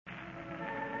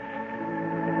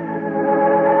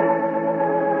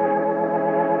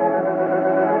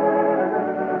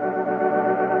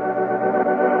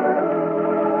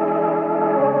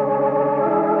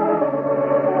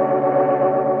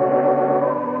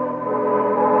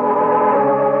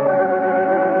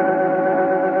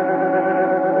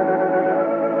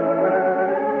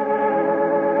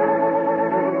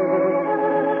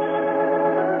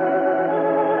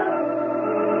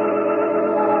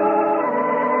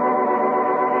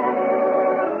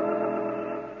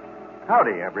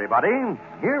Howdy, everybody.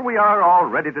 Here we are, all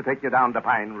ready to take you down to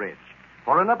Pine Ridge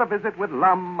for another visit with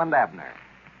Lum and Abner,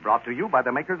 brought to you by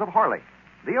the makers of Horlicks,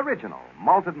 the original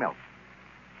malted milk.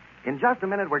 In just a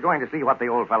minute, we're going to see what the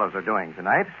old fellows are doing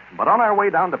tonight. But on our way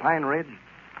down to Pine Ridge,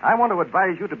 I want to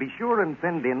advise you to be sure and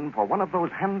send in for one of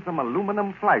those handsome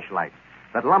aluminum flashlights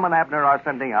that Lum and Abner are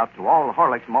sending out to all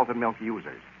Horlicks malted milk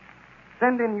users.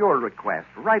 Send in your request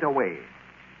right away.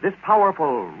 This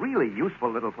powerful, really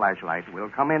useful little flashlight will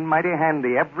come in mighty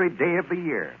handy every day of the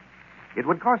year. It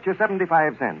would cost you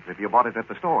 75 cents if you bought it at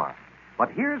the store.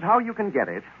 But here's how you can get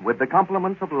it with the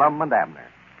compliments of Lum and Abner.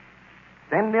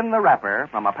 Send in the wrapper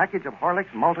from a package of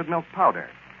Horlicks malted milk powder.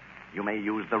 You may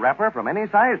use the wrapper from any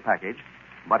size package,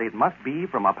 but it must be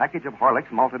from a package of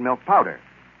Horlicks malted milk powder.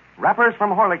 Wrappers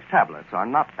from Horlicks tablets are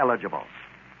not eligible.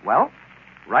 Well,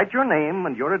 write your name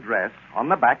and your address on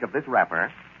the back of this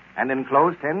wrapper and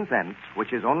enclose 10 cents,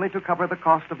 which is only to cover the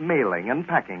cost of mailing and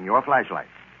packing your flashlight.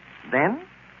 Then,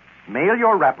 mail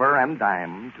your wrapper and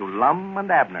dime to Lum and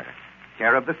Abner,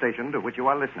 care of the station to which you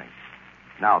are listening.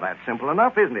 Now, that's simple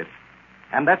enough, isn't it?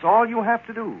 And that's all you have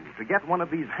to do to get one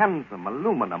of these handsome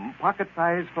aluminum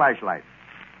pocket-sized flashlights,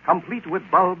 complete with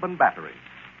bulb and battery.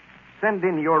 Send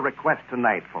in your request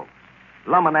tonight, folks.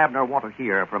 Lum and Abner want to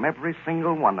hear from every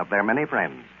single one of their many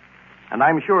friends. And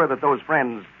I'm sure that those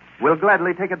friends will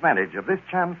gladly take advantage of this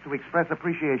chance to express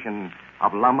appreciation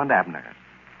of Lum and Abner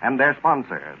and their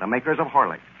sponsor, the makers of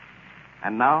Horlicks.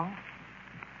 And now,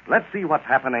 let's see what's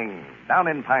happening down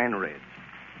in Pine Ridge.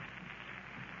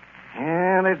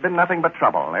 Yeah, there's been nothing but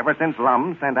trouble ever since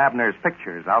Lum sent Abner's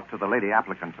pictures out to the lady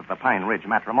applicants at the Pine Ridge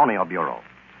Matrimonial Bureau.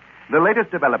 The latest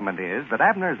development is that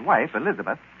Abner's wife,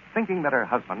 Elizabeth, thinking that her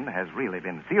husband has really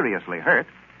been seriously hurt,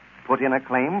 put in a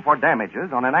claim for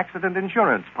damages on an accident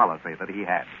insurance policy that he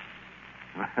had.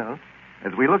 Well,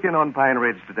 as we look in on Pine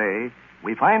Ridge today,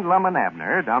 we find Lum and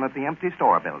Abner down at the empty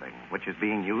store building, which is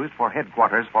being used for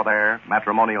headquarters for their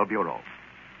matrimonial bureau.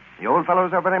 The old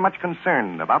fellows are very much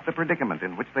concerned about the predicament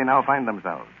in which they now find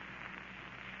themselves.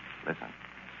 Listen.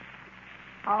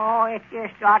 Oh, it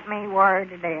just got me worried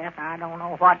to death. I don't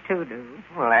know what to do.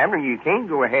 Well, Abner, you can't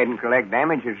go ahead and collect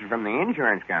damages from the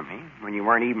insurance company when you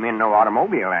weren't even in no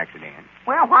automobile accident.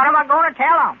 Well, what am I going to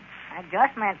tell them? That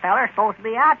adjustment feller's supposed to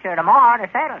be out here tomorrow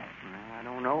to settle it. I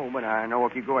don't know, but I know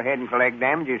if you go ahead and collect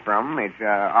damages from them, it's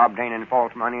obtaining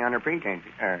false money under pretense.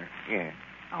 Yeah.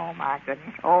 Oh, my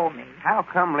goodness. Oh, me. How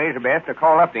come Elizabeth to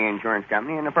call up the insurance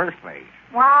company in the first place?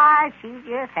 Why, she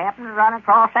just happened to run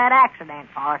across that accident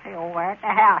policy over at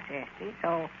the house yesterday,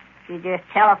 so she just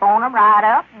telephoned them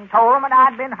right up and told them that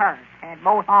I'd been hurt, had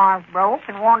both arms broke,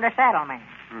 and wanted a settlement.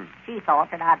 She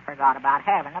thought that I'd forgot about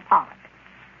having a policy.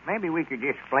 Maybe we could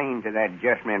just explain to that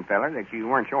adjustment feller that you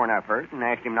weren't sure enough hurt and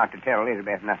ask him not to tell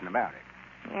Elizabeth nothing about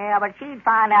it. Yeah, but she'd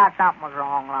find out something was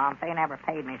wrong, Lum, if they never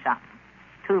paid me something.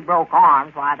 2 broke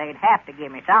arms, why, they'd have to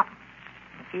give me something.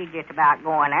 And she'd just about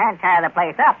go in there and tear the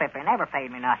place up if they never paid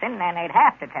me nothing, and then they'd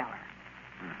have to tell her.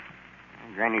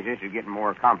 Granny, this is getting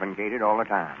more complicated all the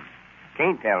time.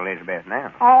 Can't tell Elizabeth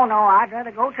now. Oh, no, I'd rather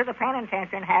go to the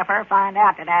penitentiary and have her find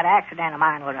out that accident of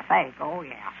mine was a fake. Oh,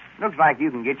 yeah. Looks like you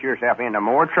can get yourself into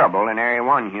more trouble than any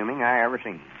one human I ever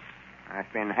seen. I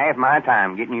spend half my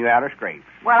time getting you out of scrapes.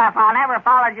 Well, if I never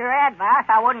followed your advice,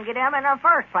 I wouldn't get him in the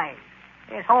first place.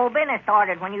 This whole business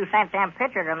started when you sent them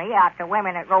pictures of me out to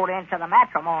women that wrote into the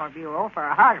matrimonial bureau for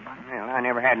a husband. Well, I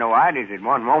never had no ideas that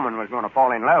one woman was going to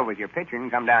fall in love with your picture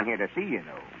and come down here to see you,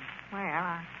 though. Well,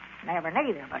 I never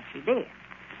neither, but she did.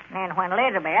 And then when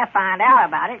Elizabeth found out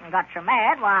about it and got so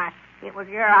mad, why, it was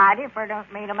your idea for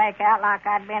me to make out like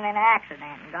I'd been in an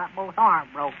accident and got both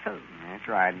arms broke, too. That's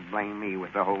right. Blame me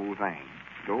with the whole thing.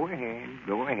 Go ahead.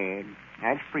 Go ahead.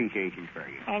 That's appreciation for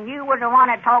you. And you was the one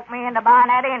that talked me into buying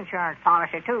that insurance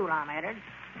policy, too, Lum Eddard.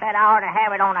 Said I ought to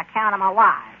have it on account of my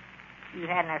wife. If you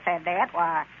hadn't have said that,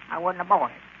 why, I wouldn't have bought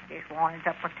it. Just wanted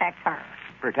to protect her.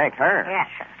 Protect her? Yes,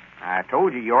 sir. I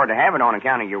told you ought to have it on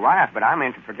account of your wife, but I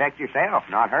meant to protect yourself,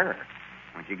 not her.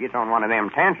 When she gets on one of them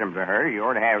tantrums of hers, you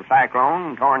ought to have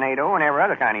cyclone, tornado, and every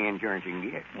other kind of insurance you can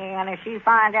get. Yeah, and if she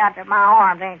finds out that my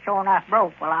arms ain't sure enough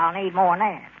broke, well, I'll need more than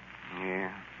that.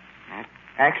 Yeah. That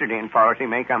accident policy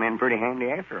may come in pretty handy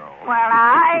after all. Well,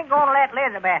 I ain't going to let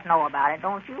Elizabeth know about it.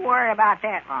 Don't you worry about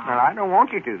that, Ron. Well, I don't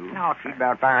want you to. No, sir. She'd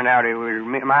about found out it was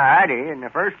my idea in the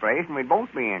first place, and we'd both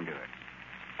be into it.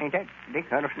 Ain't that Dick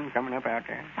Huddleston coming up out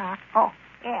there? Oh,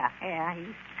 yeah,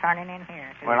 he's turning in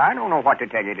here, too. Well, I don't know what to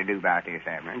tell you to do about this,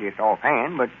 Abner, just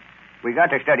offhand, but we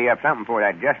got to study up something before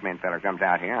that adjustment feller comes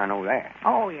out here. I know that.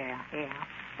 Oh, yeah.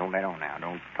 Don't let on now.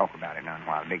 Don't talk about it none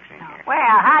while Dick's in here. Well,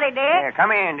 howdy, Dick. Yeah, come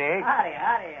in, Dick. Howdy.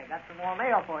 I got some more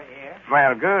mail for you here.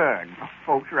 Well, good.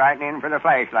 Folks writing in for the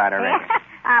flashlight, I reckon.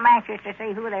 I'm anxious to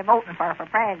see who they're voting for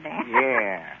president.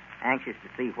 Yeah. Anxious to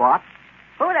see what?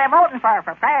 Who they're voting for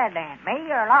president, me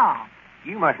or Long?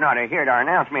 You must not have heard our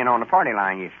announcement on the party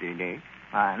line yesterday, Dick.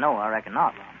 No, I reckon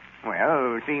not, Lum.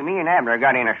 Well, see, me and Abner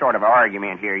got in a sort of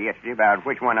argument here yesterday about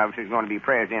which one of us is going to be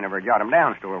president of our Jot 'em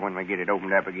Down store when we get it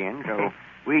opened up again, so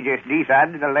we just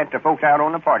decided to let the folks out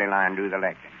on the party line do the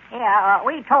electing. Yeah,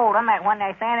 we told them that when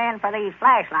they sent in for these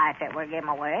flashlights that we're giving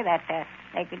away, that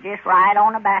they could just write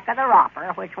on the back of the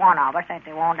wrapper which one of us that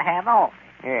they wanted to have office.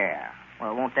 Yeah.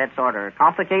 Well, won't that sort of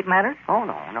complicate matters? Oh,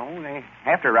 no. They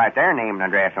have to write their name and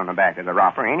address on the back of the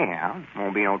wrapper anyhow.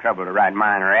 Won't be no trouble to write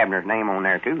mine or Abner's name on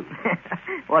there, too.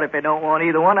 What if they don't want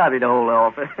either one of you to hold the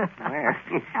office? Well,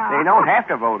 they don't have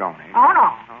to vote on it. Oh, no.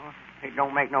 It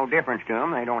don't make no difference to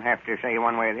them. They don't have to say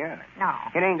one way or the other. No.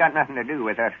 It ain't got nothing to do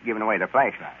with us giving away the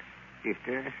flashlights. Just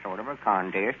a sort of a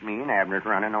contest. Me and Abner's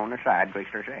running on the side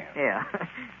twixt ourselves. Yeah.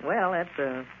 Well, that's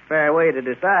a fair way to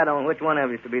decide on which one of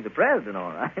you is to be the president,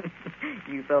 all right.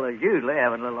 You fellas usually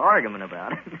have a little argument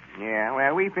about it. Yeah,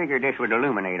 well, we figured this would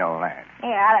illuminate all that.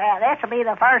 Yeah, this'll be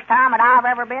the first time that I've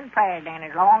ever been president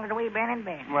as long as we've been in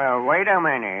business. Well, wait a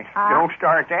minute. Don't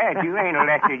start that. You ain't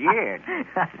elected yet.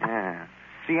 Yeah.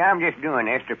 See, I'm just doing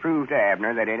this to prove to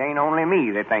Abner that it ain't only me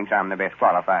that thinks I'm the best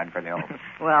qualified for the office.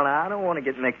 Well, now, I don't want to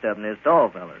get mixed up in this at all,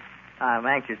 fellas. I'm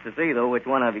anxious to see, though, which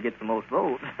one of you gets the most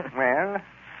votes. Well,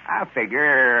 I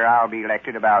figure I'll be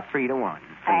elected about 3-1.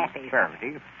 Sassy.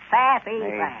 Conservative. Sassy.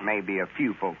 May be a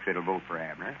few folks that'll vote for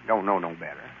Abner. Don't know no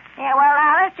better. Yeah, well,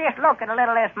 now, let's just look at a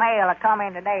little of this mail that come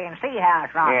in today and see how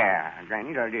it's run. Yeah,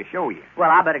 Granny, I'll just show you.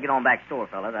 Well, I better get on back store,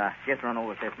 fellas. I just run over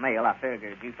with this mail. I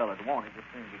figured you fellas wanted it as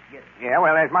soon as you get it. Yeah,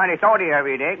 well, that's mighty thoughtful of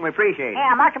you, Dick, and we appreciate it.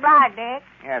 Yeah, much obliged, Dick.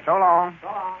 Yeah, so long. So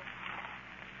long.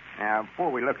 Now,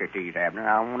 before we look at these, Abner,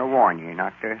 I want to warn you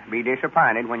not to be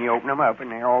disappointed when you open them up and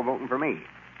they're all voting for me.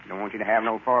 Don't want you to have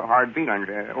no hard feelings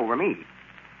over me.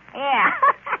 Yeah.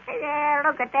 Yeah,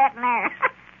 look at that in there.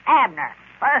 Abner,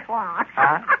 first one.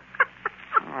 Huh?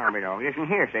 Oh, but listen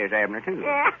here, says Abner, too.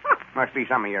 Yeah. Must be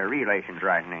some of your relations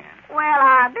writing in. Well,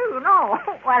 I do know.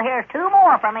 Well, here's two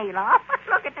more from Elon.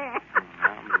 Look at that.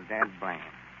 Well, that's bland.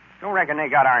 Don't reckon they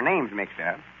got our names mixed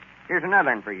up. Here's another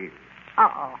one for you.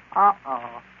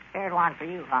 Uh-oh. Here's one for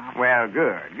you, Lon. Well,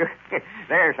 good.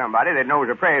 There's somebody that knows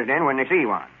a president when they see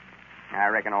one. I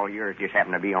reckon all yours just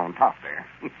happen to be on top there.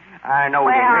 I know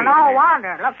they Well, raised no it.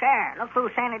 wonder. Look there. Look who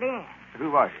sent it in.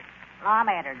 Who was it? Lom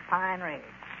Eddard, Pine Ridge.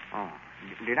 Oh,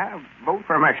 did I vote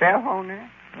for myself on there?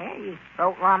 Yeah, you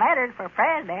wrote Lom Eddard for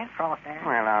president across there.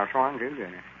 Well, I'll swan do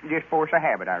that. Just force a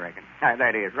habit, I reckon.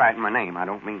 That is, writing my name. I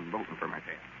don't mean voting for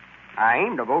myself. I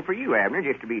aim to vote for you, Abner,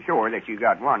 just to be sure that you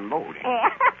got one vote in. Yeah.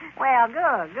 Well,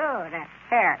 good.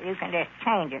 Here, you can just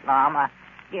change it, Lom.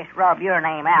 Just rub your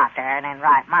name out there and then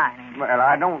write mine in. Well,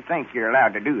 I don't think you're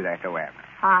allowed to do that, though, Abner.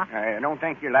 Huh? I don't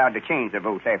think you're allowed to change the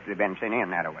votes after they've been sent in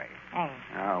that way. Hey.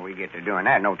 Oh, we get to doing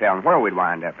that, no telling where we'd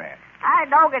wind up at. I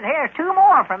dog it. Here's two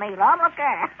more from me, Lom. Look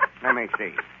there. Let me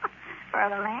see. For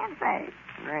the land's sake.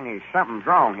 Granny, something's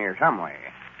wrong here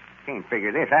somewhere. Can't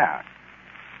figure this out.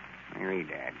 Let me read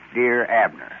that. Dear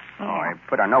Abner. Yeah. Oh, I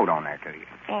put a note on there to you.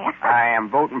 Yeah. I am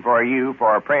voting for you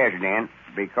for president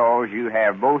because you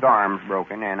have both arms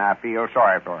broken, and I feel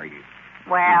sorry for you.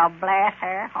 Well, bless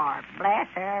her heart. Bless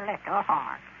her little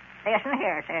heart. Listen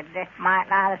here, said this might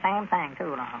lie the same thing,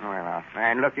 too, Lom. Well,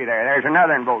 and looky there. There's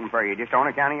another one voting for you, just on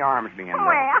account of your arms being broken.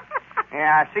 Well.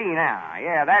 Yeah, I see now.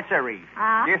 Yeah, that's the reason.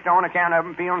 Just on account of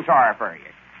them feeling sorry for you.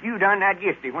 You done that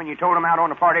yesterday when you told them out on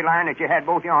the party line that you had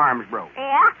both your arms broke.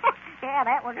 Yeah? Yeah,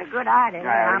 that was a good idea.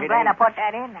 I'm glad I put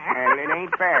that in there. Well, it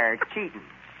ain't fair. It's cheating.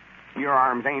 Your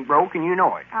arms ain't broke, and you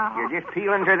know it. Uh-huh. You're just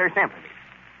appealing to their sympathy.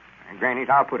 And, Grannies,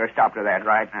 I'll put a stop to that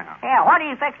right now. Yeah, what are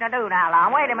you fixing to do now,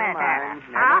 Lom? Wait a minute there.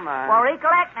 Never mind. Well,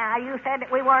 recollect now. You said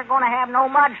that we weren't going to have no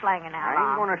mudslinging now, I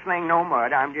ain't Lom. going to sling no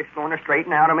mud. I'm just going to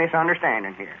straighten out a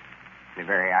misunderstanding here. The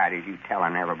very idea you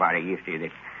telling everybody yesterday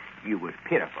that you was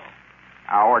pitiful.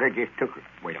 I order just took her.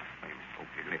 Wait a minute.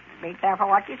 Folks are listening. Be careful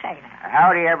what you say now.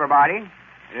 Howdy, everybody.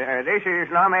 This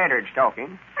is Lum Eddard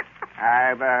talking.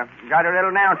 I've got a little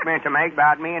announcement to make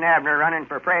about me and Abner running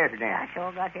for president. I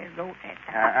sure got his goat that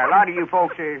time. A lot of you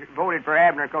folks voted for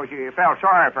Abner because you felt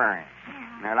sorry for him.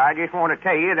 Yeah. Well, I just want to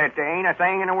tell you that there ain't a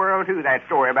thing in the world to that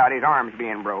story about his arms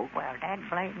being broke. Well, that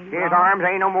blame you. His Lom. arms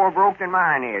ain't no more broke than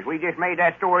mine is. We just made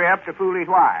that story up to fool his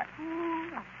wife.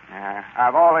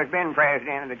 I've always been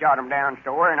president of the Jot 'em Down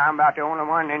store, and I'm about the only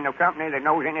one in the company that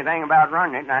knows anything about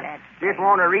running it. And I just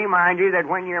want to remind you that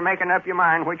when you're making up your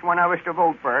mind which one of us to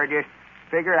vote for, just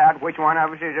figure out which one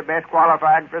of us is the best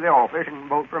qualified for the office and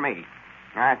vote for me.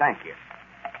 I thank you.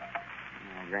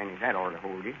 Granny, that ought to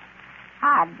hold you.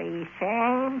 I'd be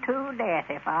shamed to death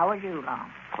if I was you,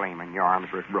 Lum. Claiming your arms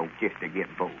was broke just to get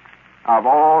votes. Of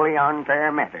all the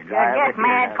unfair methods You're just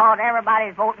mad because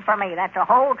everybody's voting for me. That's the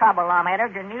whole trouble, Lum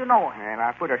Eddard, and you know it. Well,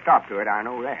 I put a stop to it, I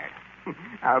know that.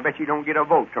 I'll bet you don't get a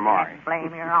vote tomorrow.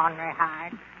 Blame your ornery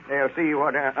hide. They'll see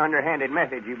what underhanded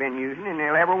methods you've been using, and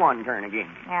they'll ever one turn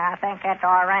against you. Yeah, I think that's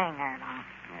our ring there, Lum.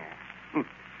 Yeah.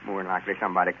 More than likely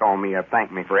somebody call me up,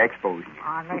 thank me for exposing you.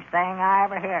 Honest thing I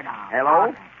ever heard of.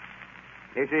 Hello?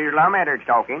 This is Lum Eddard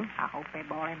talking. I hope they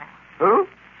bought him out. Who?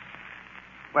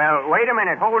 Well, wait a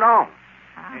minute. Hold on.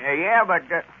 Huh? Yeah, but,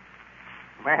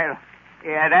 well,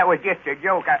 yeah, that was just a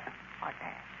joke. What's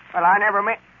that? Well, I never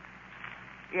meant...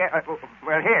 Yeah,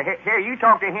 well, here, you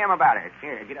talk to him about it.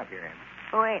 Here, get up here, Abner.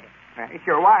 Who is it? It's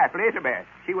your wife, Elizabeth.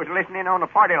 She was listening on the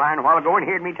party line a while ago and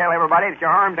heard me tell everybody that your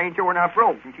arms ain't sure enough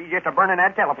broke, and she's just a-burning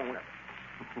that telephone up.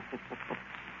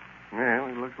 Well,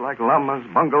 it looks like Lum has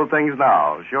bungled things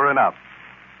now, sure enough.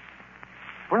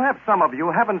 Perhaps some of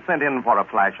you haven't sent in for a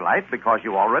flashlight because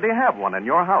you already have one in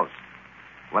your house.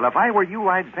 Well, if I were you,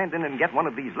 I'd send in and get one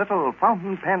of these little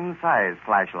fountain pen-sized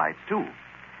flashlights, too.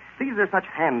 These are such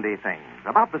handy things,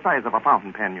 about the size of a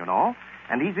fountain pen, you know,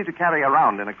 and easy to carry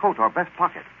around in a coat or vest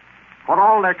pocket. For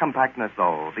all their compactness,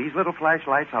 though, these little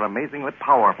flashlights are amazingly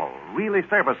powerful, really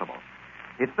serviceable.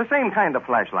 It's the same kind of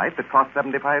flashlight that costs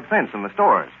 75 cents in the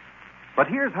stores. But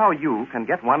here's how you can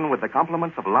get one with the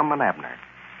compliments of Lum and Abner.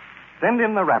 Send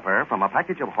in the wrapper from a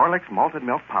package of Horlick's malted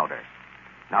milk powder.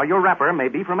 Now, your wrapper may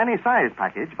be from any size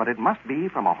package, but it must be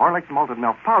from a Horlick's malted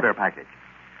milk powder package.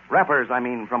 Wrappers,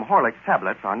 from Horlick's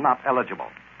tablets are not eligible.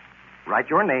 Write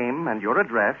your name and your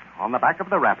address on the back of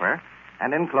the wrapper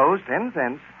and enclose 10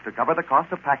 cents to cover the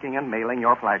cost of packing and mailing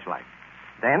your flashlight.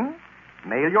 Then,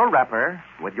 mail your wrapper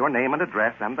with your name and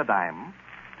address and the dime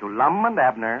to Lum and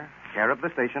Abner, care of the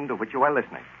station to which you are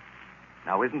listening.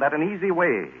 Now, isn't that an easy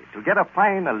way to get a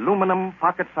fine aluminum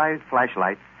pocket-sized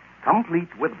flashlight complete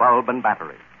with bulb and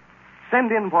battery?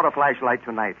 Send in for a flashlight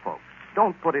tonight, folks.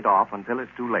 Don't put it off until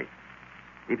it's too late.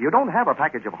 If you don't have a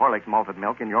package of Horlick's malted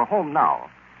milk in your home now,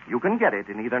 you can get it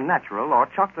in either natural or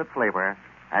chocolate flavor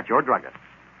at your druggist.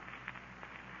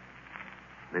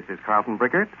 This is Carlton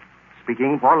Brickert,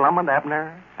 speaking for Lum and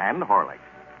Abner and Horlick,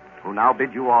 who now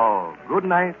bid you all good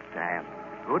night and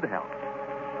good health.